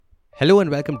Hello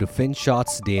and welcome to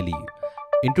FinShots Daily.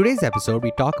 In today's episode, we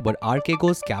talk about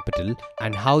Archegos Capital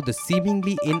and how the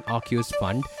seemingly innocuous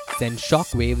fund sends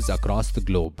shockwaves across the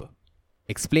globe.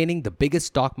 Explaining the biggest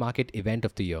stock market event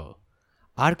of the year.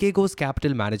 Archegos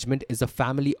Capital Management is a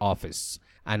family office,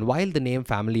 and while the name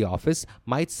family office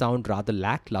might sound rather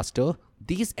lackluster,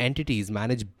 these entities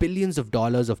manage billions of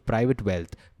dollars of private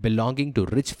wealth belonging to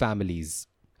rich families.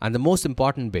 And the most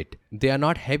important bit, they are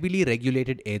not heavily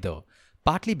regulated either,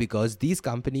 partly because these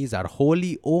companies are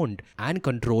wholly owned and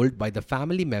controlled by the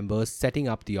family members setting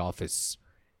up the office.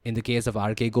 In the case of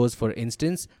Archegos, for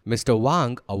instance, Mr.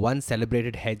 Wang, a once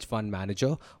celebrated hedge fund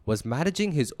manager, was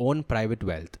managing his own private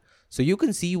wealth. So you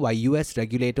can see why US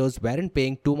regulators weren't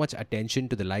paying too much attention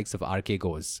to the likes of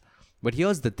Archegos. But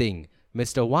here's the thing,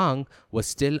 Mr. Wang was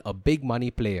still a big money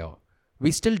player.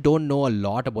 We still don't know a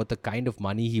lot about the kind of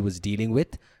money he was dealing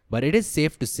with, but it is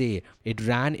safe to say it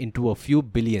ran into a few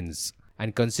billions.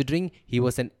 And considering he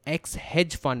was an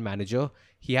ex-hedge fund manager,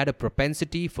 he had a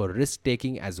propensity for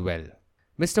risk-taking as well.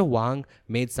 Mr. Wang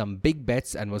made some big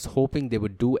bets and was hoping they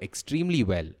would do extremely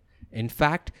well. In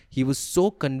fact, he was so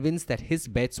convinced that his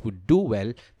bets would do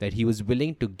well that he was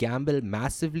willing to gamble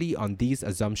massively on these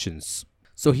assumptions.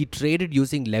 So he traded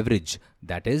using leverage,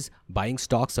 that is, buying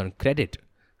stocks on credit.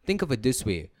 Think of it this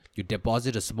way. You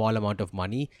deposit a small amount of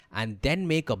money and then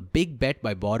make a big bet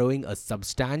by borrowing a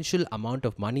substantial amount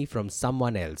of money from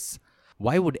someone else.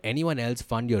 Why would anyone else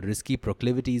fund your risky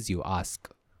proclivities, you ask?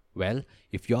 Well,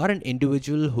 if you're an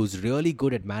individual who's really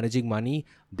good at managing money,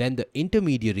 then the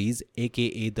intermediaries,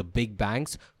 aka the big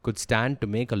banks, could stand to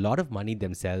make a lot of money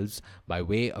themselves by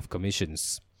way of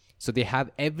commissions. So they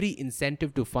have every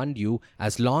incentive to fund you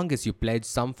as long as you pledge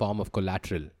some form of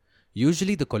collateral.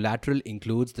 Usually the collateral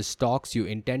includes the stocks you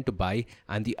intend to buy,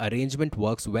 and the arrangement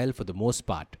works well for the most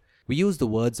part. We use the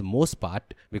words most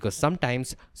part because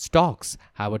sometimes stocks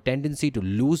have a tendency to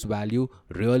lose value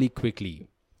really quickly.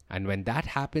 And when that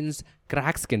happens,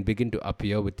 cracks can begin to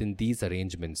appear within these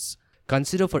arrangements.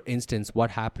 Consider for instance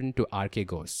what happened to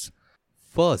Archegos.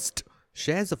 First,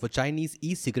 shares of a Chinese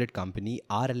e-cigarette company,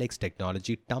 RLX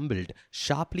Technology, tumbled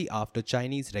sharply after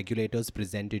Chinese regulators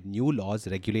presented new laws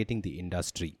regulating the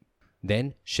industry.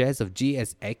 Then, shares of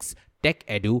GSX Tech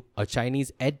Edu, a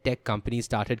Chinese ed-tech company,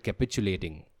 started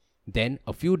capitulating. Then,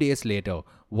 a few days later,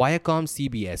 Viacom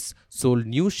CBS sold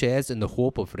new shares in the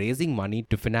hope of raising money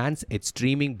to finance its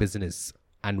streaming business.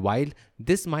 And while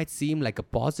this might seem like a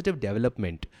positive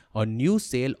development, a new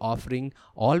sale offering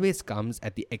always comes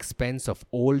at the expense of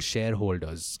old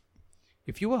shareholders.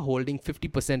 If you were holding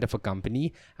 50% of a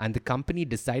company and the company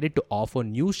decided to offer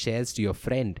new shares to your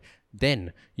friend,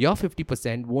 then your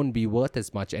 50% won't be worth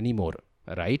as much anymore,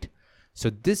 right? So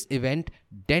this event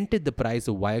dented the price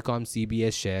of Viacom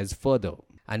CBS shares further.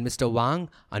 And Mr. Wang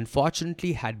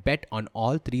unfortunately had bet on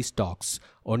all three stocks,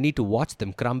 only to watch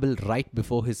them crumble right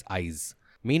before his eyes.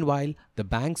 Meanwhile, the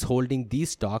banks holding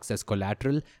these stocks as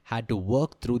collateral had to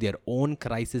work through their own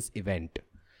crisis event.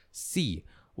 See,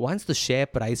 once the share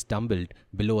price tumbled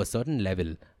below a certain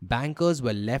level, bankers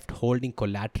were left holding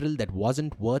collateral that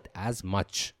wasn't worth as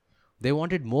much. They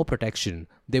wanted more protection.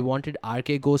 They wanted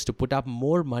Archegos to put up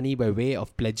more money by way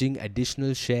of pledging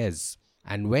additional shares.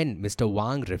 And when Mr.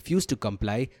 Wang refused to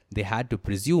comply, they had to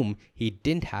presume he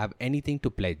didn't have anything to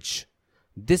pledge.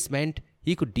 This meant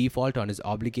he could default on his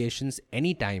obligations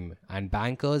anytime, and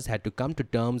bankers had to come to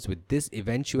terms with this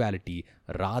eventuality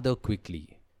rather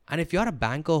quickly. And if you're a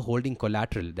banker holding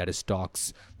collateral, that is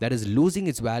stocks, that is losing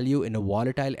its value in a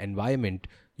volatile environment,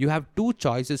 you have two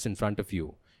choices in front of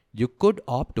you. You could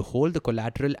opt to hold the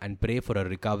collateral and pray for a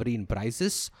recovery in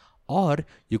prices, or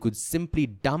you could simply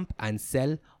dump and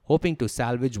sell, hoping to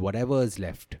salvage whatever is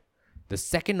left. The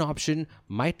second option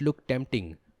might look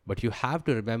tempting, but you have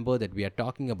to remember that we are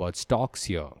talking about stocks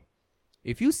here.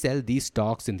 If you sell these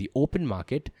stocks in the open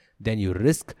market, then you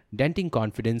risk denting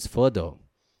confidence further.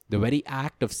 The very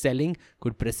act of selling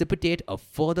could precipitate a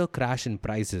further crash in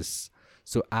prices.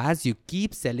 So as you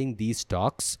keep selling these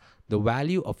stocks, the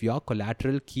value of your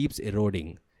collateral keeps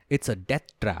eroding. It's a death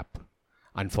trap.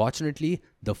 Unfortunately,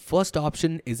 the first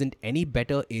option isn't any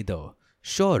better either.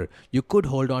 Sure, you could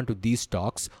hold on to these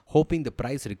stocks, hoping the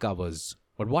price recovers.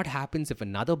 But what happens if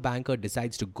another banker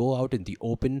decides to go out in the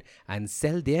open and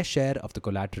sell their share of the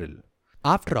collateral?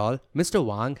 After all, Mr.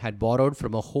 Wang had borrowed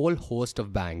from a whole host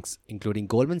of banks, including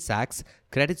Goldman Sachs,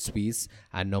 Credit Suisse,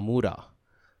 and Nomura.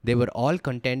 They were all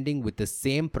contending with the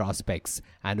same prospects,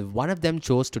 and if one of them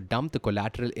chose to dump the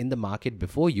collateral in the market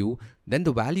before you, then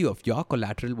the value of your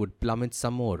collateral would plummet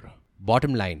some more.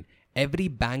 Bottom line, Every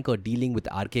banker dealing with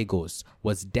Archegos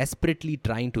was desperately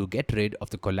trying to get rid of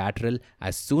the collateral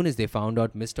as soon as they found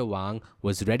out Mr. Wang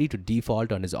was ready to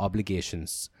default on his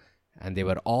obligations, and they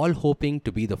were all hoping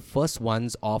to be the first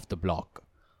ones off the block.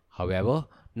 However,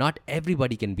 not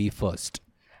everybody can be first,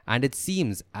 and it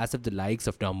seems as if the likes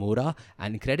of Nomura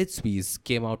and Credit Suisse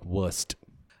came out worst.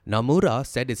 Nomura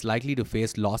said it's likely to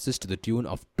face losses to the tune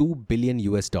of $2 billion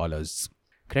US.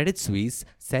 Credit Suisse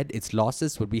said its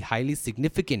losses would be highly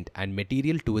significant and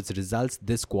material to its results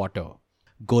this quarter.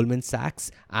 Goldman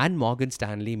Sachs and Morgan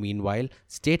Stanley, meanwhile,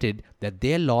 stated that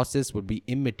their losses would be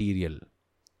immaterial.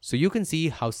 So you can see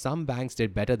how some banks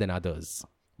did better than others.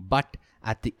 But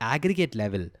at the aggregate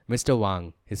level, Mr.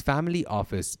 Wang, his family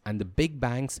office, and the big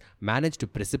banks managed to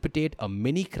precipitate a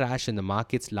mini crash in the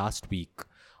markets last week,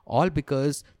 all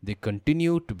because they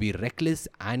continue to be reckless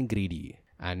and greedy.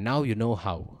 And now you know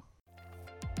how.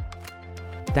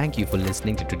 Thank you for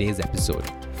listening to today's episode.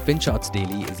 FinShots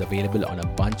Daily is available on a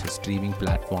bunch of streaming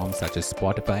platforms such as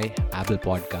Spotify, Apple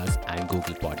Podcasts, and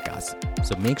Google Podcasts.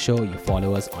 So make sure you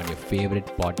follow us on your favorite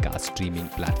podcast streaming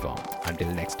platform.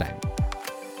 Until next time.